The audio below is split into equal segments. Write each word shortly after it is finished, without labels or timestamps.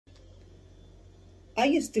I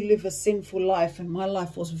used to live a sinful life, and my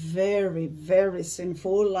life was very, very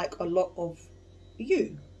sinful, like a lot of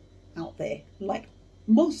you out there, like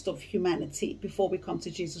most of humanity before we come to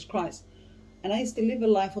Jesus Christ. And I used to live a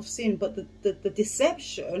life of sin, but the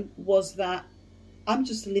deception was that I'm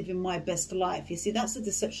just living my best life. You see, that's the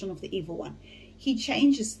deception of the evil one. He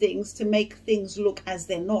changes things to make things look as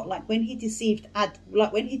they're not. Like when he deceived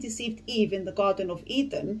Eve in the Garden of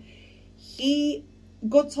Eden,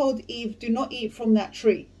 God told Eve, do not eat from that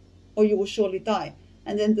tree or you will surely die.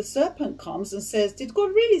 And then the serpent comes and says, did God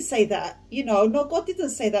really say that? You know, no, God didn't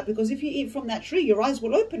say that, because if you eat from that tree, your eyes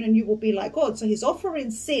will open and you will be like God. So he's offering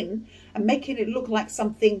sin and making it look like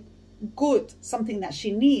something good, something that she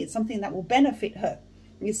needs, something that will benefit her.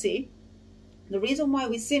 You see, the reason why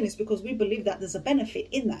we sin is because we believe that there's a benefit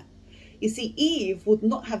in that. You see, Eve would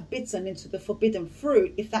not have bitten into the forbidden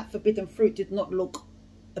fruit if that forbidden fruit did not look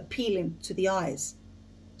appealing to the eyes.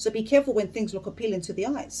 So be careful when things look appealing to the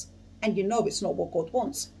eyes and you know it's not what God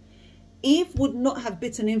wants. Eve would not have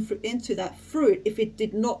bitten into that fruit if it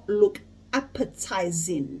did not look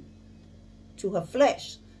appetizing to her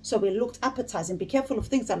flesh. So it looked appetizing. Be careful of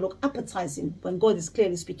things that look appetizing when God is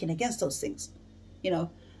clearly speaking against those things, you know.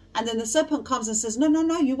 And then the serpent comes and says, no, no,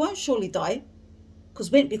 no, you won't surely die.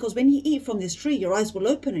 Because when you eat from this tree, your eyes will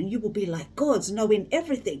open and you will be like gods, knowing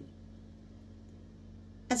everything.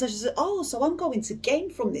 And so she said, oh, so I'm going to gain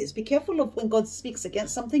from this. Be careful of when God speaks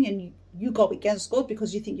against something and you go against God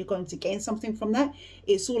because you think you're going to gain something from that.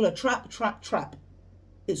 It's all a trap, trap, trap.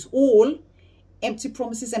 It's all empty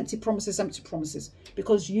promises, empty promises, empty promises.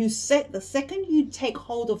 Because the second you take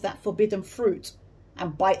hold of that forbidden fruit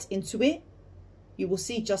and bite into it, you will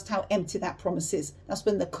see just how empty that promise is. That's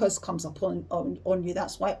when the curse comes upon you.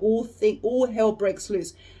 That's why all hell breaks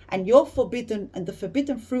loose. And the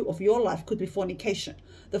forbidden fruit of your life could be fornication.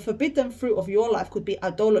 The forbidden fruit of your life could be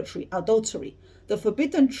adultery. The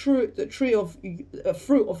forbidden fruit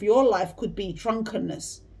of your life could be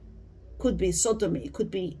drunkenness, could be sodomy,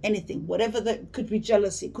 could be anything, could be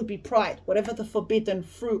jealousy, could be pride. Whatever the forbidden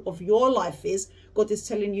fruit of your life is, God is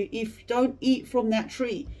telling you, if you don't eat from that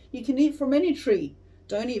tree, you can eat from any tree.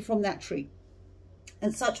 Don't eat from that tree.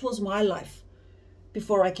 And such was my life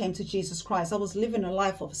before I came to Jesus Christ. I was living a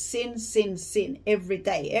life of sin, sin, sin every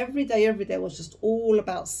day. Every day was just all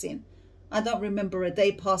about sin. I don't remember a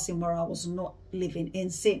day passing where I was not living in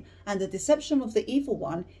sin. And the deception of the evil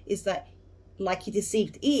one is that, like he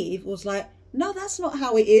deceived Eve, was like, no, that's not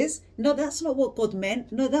how it is. No, that's not what God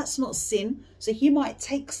meant. No, that's not sin. So he might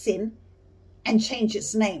take sin and change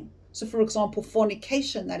its name. So for example,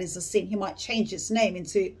 fornication, that is a sin. He might change its name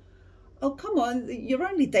into, oh, come on, you're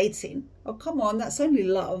only dating. Oh, come on, that's only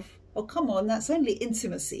love. Oh, come on, that's only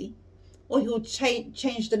intimacy. Or he'll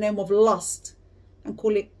change the name of lust and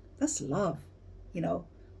call it, that's love, you know,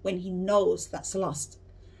 when he knows that's lust.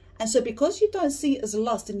 And so because you don't see it as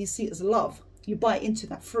lust and you see it as love, you bite into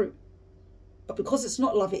that fruit. But because it's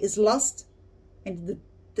not love, it is lust, and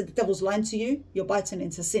the devil's lying to you, you're biting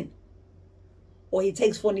into sin. Or he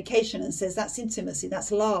takes fornication and says that's intimacy,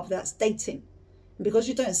 that's love, that's dating. And because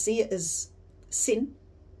you don't see it as sin,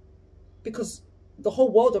 because the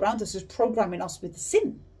whole world around us is programming us with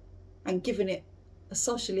sin and giving it a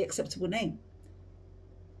socially acceptable name.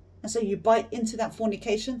 And so you bite into that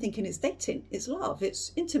fornication thinking it's dating, it's love,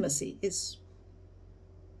 it's intimacy,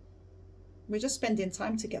 we're just spending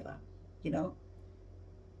time together, you know.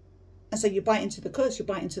 And so you bite into the curse, you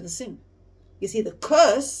bite into the sin. You see, the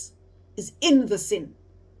curse is in the sin.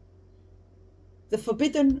 The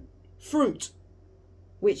forbidden fruit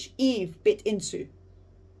which Eve bit into.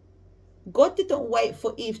 God didn't wait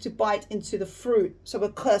for Eve to bite into the fruit so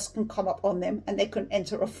a curse can come up on them and they can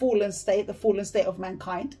enter a fallen state, the fallen state of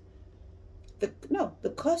mankind. No,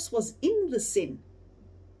 the curse was in the sin.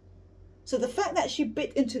 So the fact that she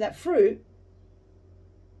bit into that fruit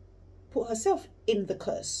put herself in the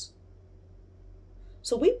curse.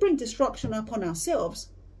 So we bring destruction upon ourselves.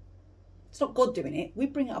 It's not God doing it. We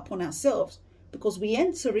bring it upon ourselves because we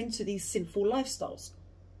enter into these sinful lifestyles.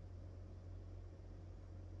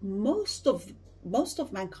 Most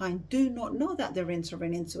of mankind do not know that they're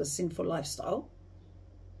entering into a sinful lifestyle.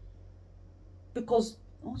 Because,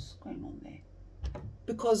 what's going on there?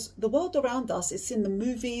 Because the world around us, it's in the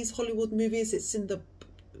movies, Hollywood movies, it's in the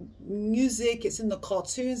music, it's in the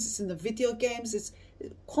cartoons, it's in the video games, it's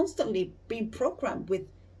constantly being programmed with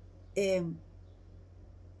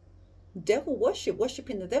devil worship,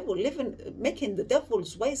 worshiping the devil, making the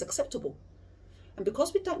devil's ways acceptable. And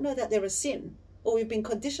because we don't know that there is sin, or we've been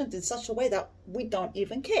conditioned in such a way that we don't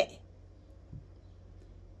even care,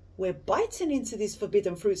 we're biting into these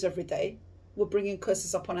forbidden fruits every day. We're bringing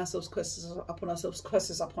curses upon ourselves, curses upon ourselves,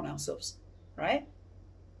 curses upon ourselves, right?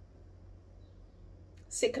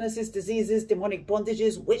 Sicknesses, diseases, demonic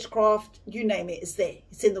bondages, witchcraft, you name it, it's there.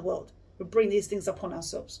 It's in the world. We bring these things upon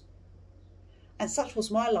ourselves. And such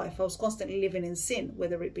was my life. I was constantly living in sin,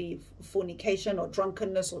 whether it be fornication or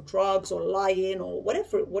drunkenness or drugs or lying or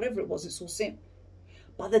whatever it was, it's all sin.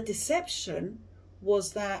 But the deception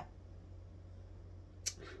was that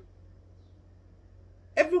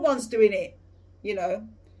everyone's doing it, you know.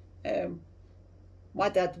 My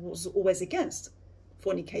dad was always against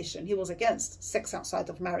fornication. He was against sex outside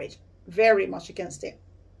of marriage, very much against it.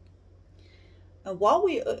 And while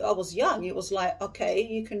I was young, it was like, okay,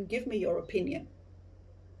 you can give me your opinion.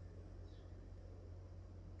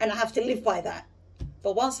 And I have to live by that.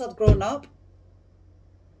 But once I'd grown up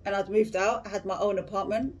and I'd moved out, I had my own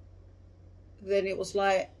apartment, then it was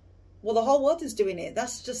like, well, the whole world is doing it.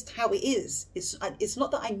 That's just how it is. It's not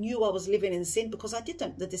that I knew I was living in sin, because I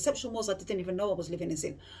didn't. The deception was I didn't even know I was living in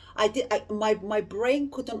sin. My brain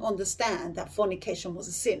couldn't understand that fornication was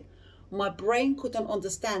a sin. My brain couldn't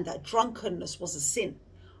understand that drunkenness was a sin.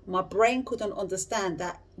 My brain couldn't understand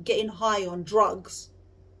that getting high on drugs,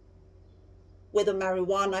 whether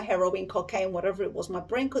marijuana, heroin, cocaine, whatever it was, my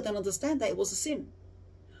brain couldn't understand that it was a sin.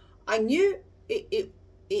 I knew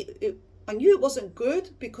I knew it wasn't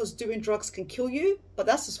good because doing drugs can kill you, but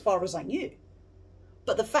that's as far as I knew.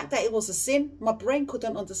 But the fact that it was a sin, my brain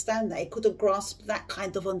couldn't understand that. It couldn't grasp that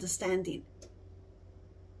kind of understanding.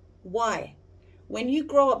 Why? When you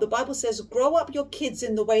grow up, the Bible says, grow up your kids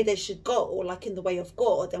in the way they should go, or like in the way of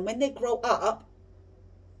God. And when they grow up,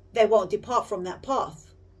 they won't depart from that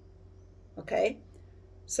path. Okay?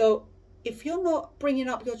 So if you're not bringing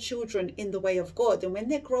up your children in the way of God, and when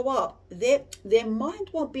they grow up, their mind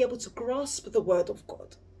won't be able to grasp the word of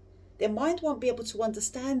God. Their mind won't be able to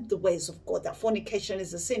understand the ways of God, that fornication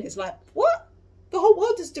is a sin. It's like, what? The whole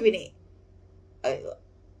world is doing it.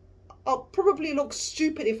 I'll probably look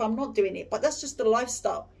stupid if I'm not doing it, but that's just the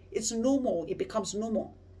lifestyle. It's normal. It becomes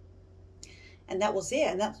normal. And that was it.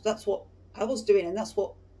 And that's what I was doing. And that's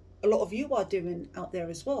what a lot of you are doing out there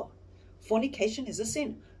as well. Fornication is a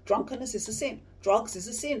sin. Drunkenness is a sin. Drugs is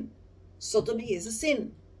a sin. Sodomy is a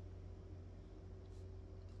sin.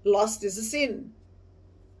 Lust is a sin.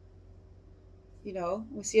 You know,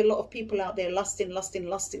 we see a lot of people out there lusting. Lust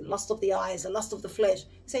of the eyes, the lust of the flesh.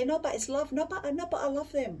 You say, no, but it's love. No, but I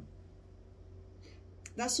love them.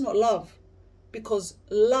 That's not love. Because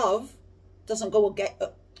love doesn't go against...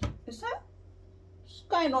 is that? What's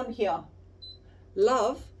going on here?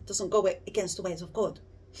 Love doesn't go against the ways of God.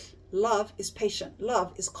 Love is patient.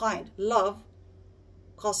 Love is kind. Love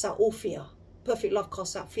casts out all fear. Perfect love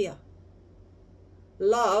casts out fear.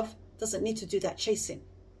 Love doesn't need to do that chasing.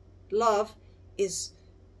 Love is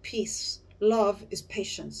peace. Love is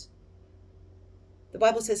patience. The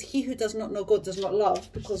Bible says, he who does not know God does not love,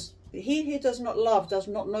 because he who does not love does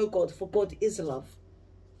not know God, for God is love.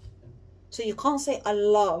 So you can't say, I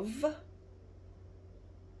love,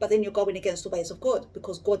 but then you're going against the ways of God,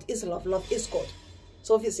 because God is love. Love is God.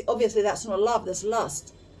 So obviously that's not love, that's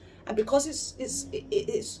lust. And because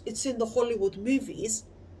it's in the Hollywood movies,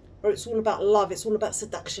 where it's all about love, it's all about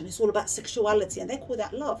seduction, it's all about sexuality, and they call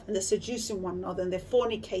that love, and they're seducing one another, and they're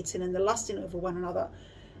fornicating, and they're lusting over one another,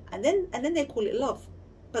 and then they call it love.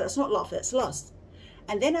 But that's not love, that's lust.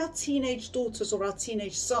 And then our teenage daughters or our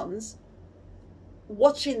teenage sons,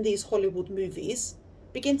 watching these Hollywood movies,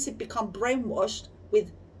 begin to become brainwashed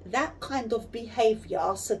with that kind of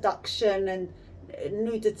behavior, seduction and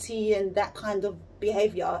nudity, and that kind of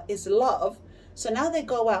behavior is love. So now they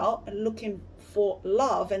go out and looking for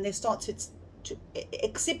love, and they start to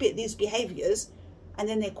exhibit these behaviors, and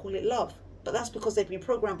then they call it love. But that's because they've been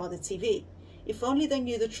programmed by the TV. If only they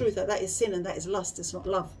knew the truth, that that is sin and that is lust, it's not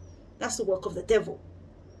love. That's the work of the devil.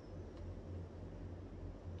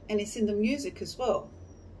 And it's in the music as well,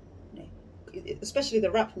 especially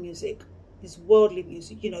the rap music. Is worldly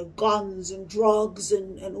music, you know, guns and drugs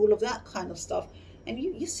and all of that kind of stuff. And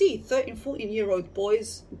you see 13, 14-year-old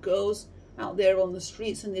boys, girls out there on the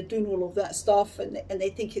streets, and they're doing all of that stuff, and they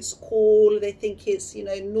think it's cool, they think it's, you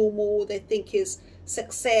know, normal, they think it's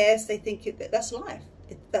success, they think that's life.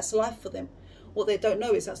 That's life for them. What they don't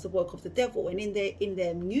know is that's the work of the devil. And in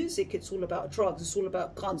their music, it's all about drugs, it's all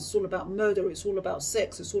about guns, it's all about murder, it's all about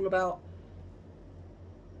sex, it's all about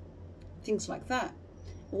things like that.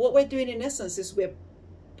 What we're doing in essence is we're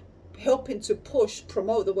helping to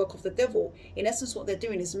promote the work of the devil. In essence, what they're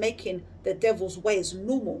doing is making the devil's ways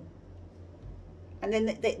normal. And then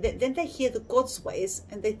they hear the God's ways,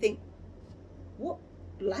 and they think, what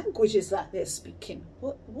language is that they're speaking?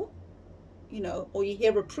 What? You know, or you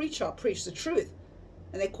hear a preacher preach the truth,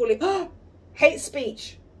 and they call it hate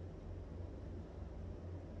speech.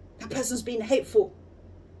 That person's being hateful.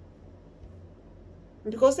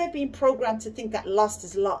 And because they've been programmed to think that lust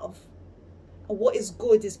is love, and what is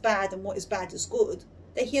good is bad, and what is bad is good,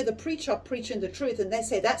 they hear the preacher preaching the truth and they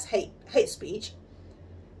say that's hate speech.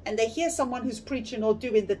 And they hear someone who's preaching or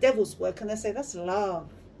doing the devil's work and they say that's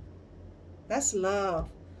love. That's love.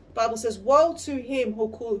 The Bible says, woe to him who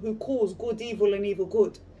calls good evil and evil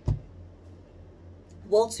good.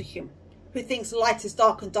 Woe to him who thinks light is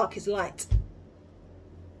dark and dark is light.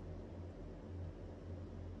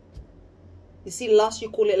 You see lust, you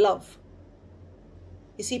call it love.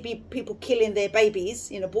 You see people killing their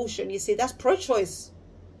babies in abortion, you see that's pro-choice.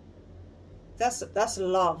 That's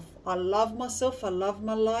love. I love myself, I love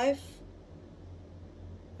my life.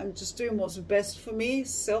 I'm just doing what's best for me,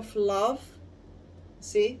 self-love.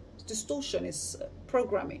 See, distortion is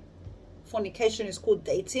programming. Fornication is called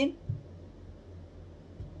dating.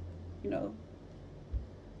 You know,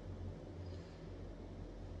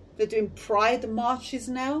 they're doing pride marches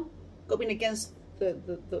now, going against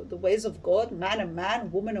the ways of God, man and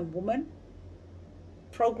man, woman and woman.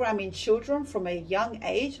 Programming children from a young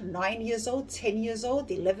age, 9 years old, 10 years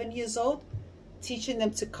old, 11 years old, teaching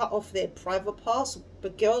them to cut off their private parts.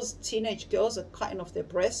 But girls, teenage girls are cutting off their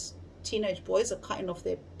breasts. Teenage boys are cutting off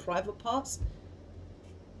their private parts.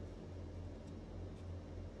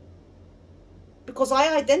 Because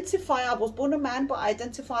I identify, I was born a man, but I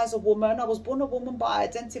identify as a woman. I was born a woman, but I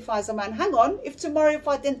identify as a man. Hang on, if tomorrow,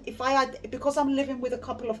 because I'm living with a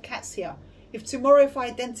couple of cats here, if tomorrow if I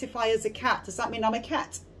identify as a cat, does that mean I'm a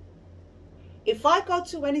cat? If I go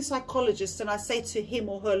to any psychologist and I say to him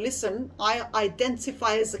or her, listen, I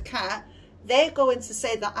identify as a cat, they're going to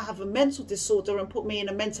say that I have a mental disorder and put me in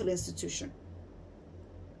a mental institution.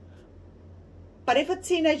 But if a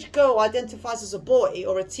teenage girl identifies as a boy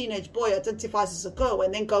or a teenage boy identifies as a girl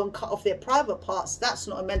and then go and cut off their private parts, that's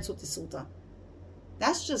not a mental disorder.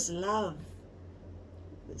 That's just love.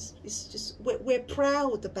 It's just, we're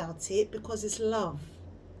proud about it because it's love.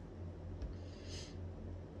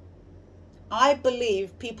 I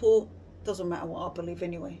believe people, doesn't matter what I believe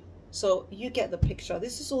anyway. So you get the picture.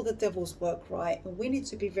 This is all the devil's work, right? And we need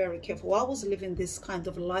to be very careful. I was living this kind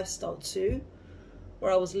of lifestyle too,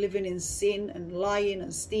 where I was living in sin and lying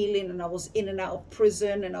and stealing, and I was in and out of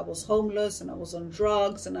prison, and I was homeless, and I was on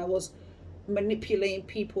drugs, and I was manipulating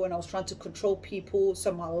people, and I was trying to control people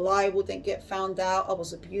so my lie wouldn't get found out. I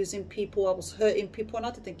was abusing people, I was hurting people, and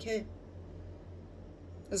I didn't care.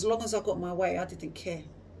 As long as I got my way, I didn't care.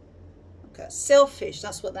 Okay, selfish,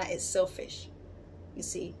 that's what that is, selfish. You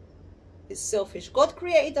see, it's selfish. God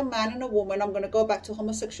created a man and a woman. I'm going to go back to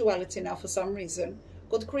homosexuality now for some reason.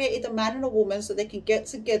 God created a man and a woman so they can get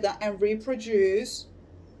together and reproduce.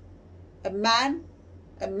 A man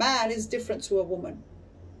is different to a woman.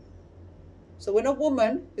 So when a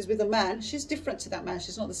woman is with a man, she's different to that man.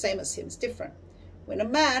 She's not the same as him. It's different. When a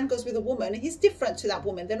man goes with a woman, he's different to that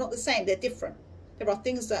woman. They're not the same. They're different. There are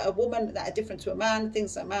things that a woman that are different to a man,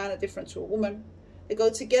 things that a man are different to a woman. They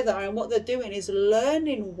go together, and what they're doing is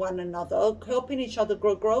learning one another, helping each other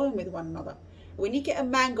grow, growing with one another. When you get a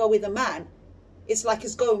man go with a man, it's like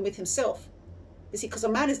he's going with himself. You see, because a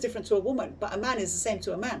man is different to a woman, but a man is the same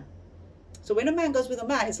to a man. So when a man goes with a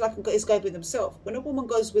man, it's like he's going with himself. When a woman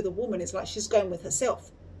goes with a woman, it's like she's going with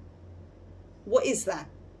herself. What is that?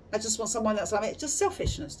 I just want someone that's like me. It's just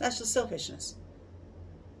selfishness. That's just selfishness.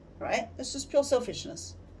 Right? That's just pure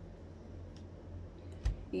selfishness.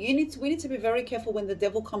 We need to be very careful when the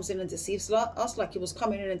devil comes in and deceives us, like he was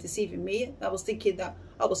coming in and deceiving me. I was thinking that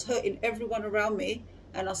I was hurting everyone around me,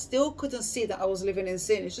 and I still couldn't see that I was living in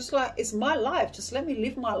sin. It's just like, it's my life. Just let me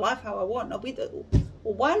live my life how I want.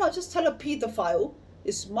 Well, why not just tell a paedophile,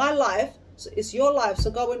 it's my life, so it's your life,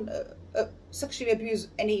 so go and sexually abuse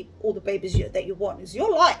all the babies that you want. It's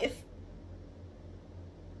your life.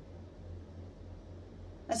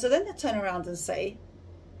 And so then they turn around and say,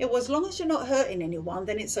 yeah, well, as long as you're not hurting anyone,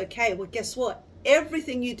 then it's okay. Well, guess what?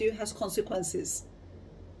 Everything you do has consequences.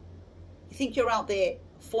 You think you're out there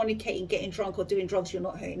fornicating, getting drunk, or doing drugs, you're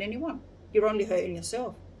not hurting anyone. You're only hurting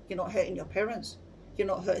yourself. You're not hurting your parents. You're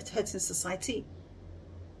not hurting society.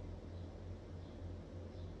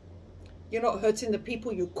 You're not hurting the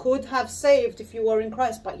people you could have saved if you were in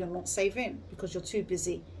Christ, but you're not saving because you're too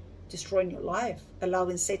busy destroying your life,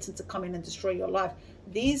 allowing Satan to come in and destroy your life.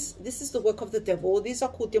 This is the work of the devil. These are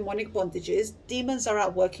called demonic bondages. Demons are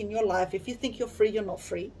at work in your life. If you think you're free, you're not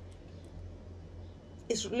free.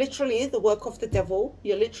 It's literally the work of the devil.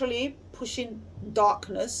 You're literally pushing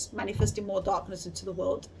darkness, manifesting more darkness into the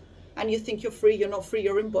world. And you think you're free, you're not free,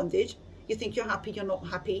 you're in bondage. You think you're happy, you're not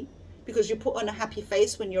happy. Because you put on a happy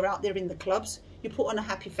face when you're out there in the clubs. You put on a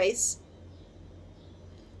happy face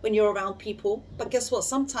when you're around people. But guess what?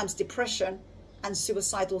 Sometimes depression and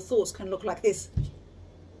suicidal thoughts can look like this.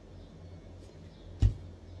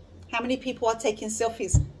 How many people are taking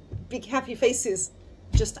selfies, big happy faces,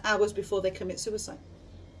 just hours before they commit suicide?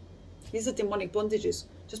 These are demonic bondages.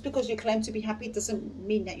 Just because you claim to be happy doesn't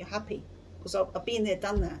mean that you're happy. Because I've been there,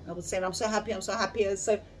 done that. I was saying, I'm so happy, I'm so happy. And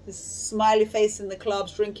so this smiley face in the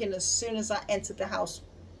clubs, drinking as soon as I entered the house.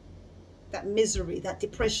 That misery, that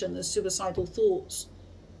depression, the suicidal thoughts.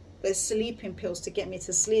 There's sleeping pills to get me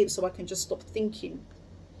to sleep so I can just stop thinking.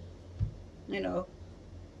 You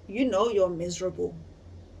know you're miserable.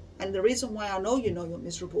 And the reason why I know you're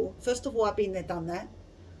miserable, first of all, I've been there, done that.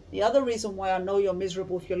 The other reason why I know you're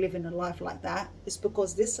miserable if you're living a life like that is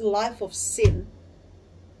because this life of sin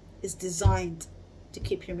is designed to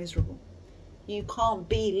keep you miserable. You can't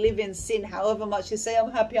be living sin however much you say,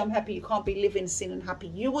 I'm happy, I'm happy. You can't be living sin and happy.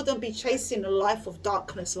 You wouldn't be chasing a life of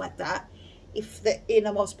darkness like that if the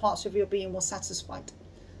innermost parts of your being were satisfied.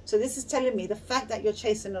 So this is telling me the fact that you're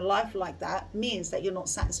chasing a life like that means that you're not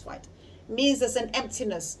satisfied. It means there's an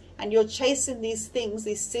emptiness, and you're chasing these things,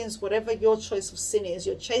 these sins, whatever your choice of sin is,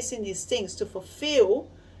 you're chasing these things to fulfill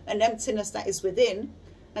an emptiness that is within.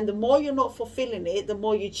 And the more you're not fulfilling it, the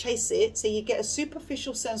more you chase it. So you get a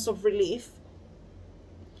superficial sense of relief.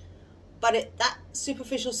 But that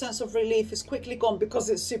superficial sense of relief is quickly gone because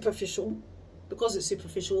it's superficial.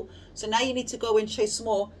 So now you need to go and chase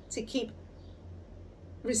more to keep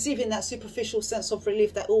receiving that superficial sense of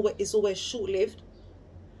relief that is always short-lived.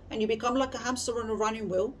 And you become like a hamster on a running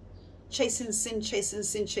wheel, chasing sin, chasing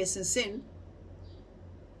sin, chasing sin.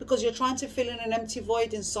 Because you're trying to fill in an empty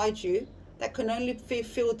void inside you that can only be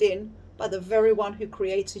filled in by the very one who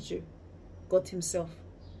created you, God himself.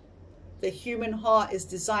 The human heart is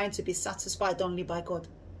designed to be satisfied only by God.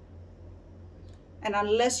 And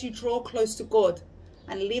unless you draw close to God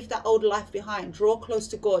and leave that old life behind, draw close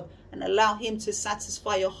to God and allow him to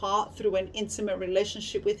satisfy your heart through an intimate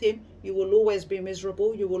relationship with him, you will always be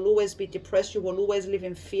miserable. You will always be depressed. You will always live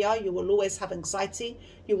in fear. You will always have anxiety.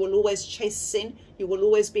 You will always chase sin. You will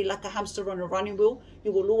always be like a hamster on a running wheel.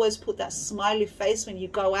 You will always put that smiley face when you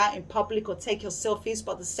go out in public or take your selfies.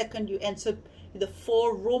 But the second you enter the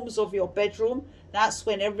 4 rooms of your bedroom, that's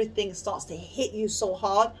when everything starts to hit you so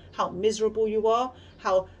hard, how miserable you are,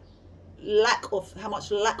 how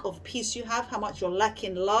much lack of peace you have, how much you're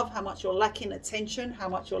lacking love, how much you're lacking attention, how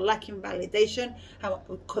much you're lacking validation, how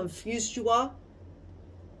confused you are.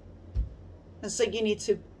 And so you need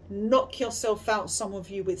to knock yourself out, some of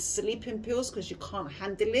you, with sleeping pills, because you can't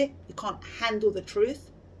handle it. You can't handle the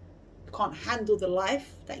truth. You can't handle the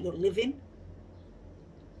life that you're living.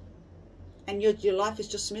 And your life is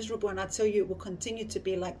just miserable. And I tell you, it will continue to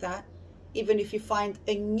be like that. Even if you find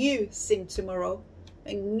a new sin tomorrow,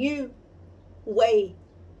 a new way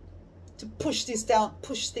to push things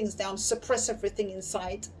down, suppress everything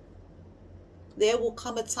inside. There will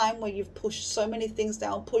come a time where you've pushed so many things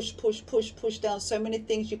down, push down so many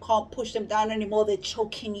things, you can't push them down anymore. They're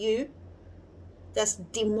choking you. That's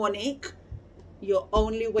demonic. Your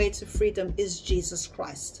only way to freedom is Jesus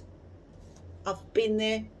Christ. I've been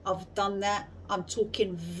there, I've done that. I'm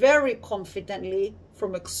talking very confidently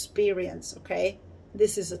from experience, okay?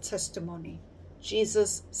 This is a testimony.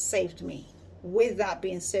 Jesus saved me. With that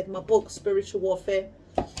being said, my book, Spiritual Warfare,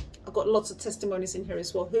 I've got lots of testimonies in here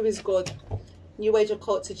as well. Who is God? New Age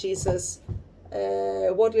Occult to Jesus,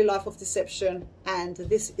 Worldly Life of Deception, and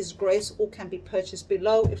This is Grace. All can be purchased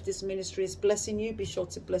below. If this ministry is blessing you, be sure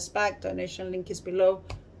to bless back. Donation link is below.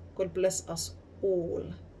 God bless us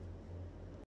all.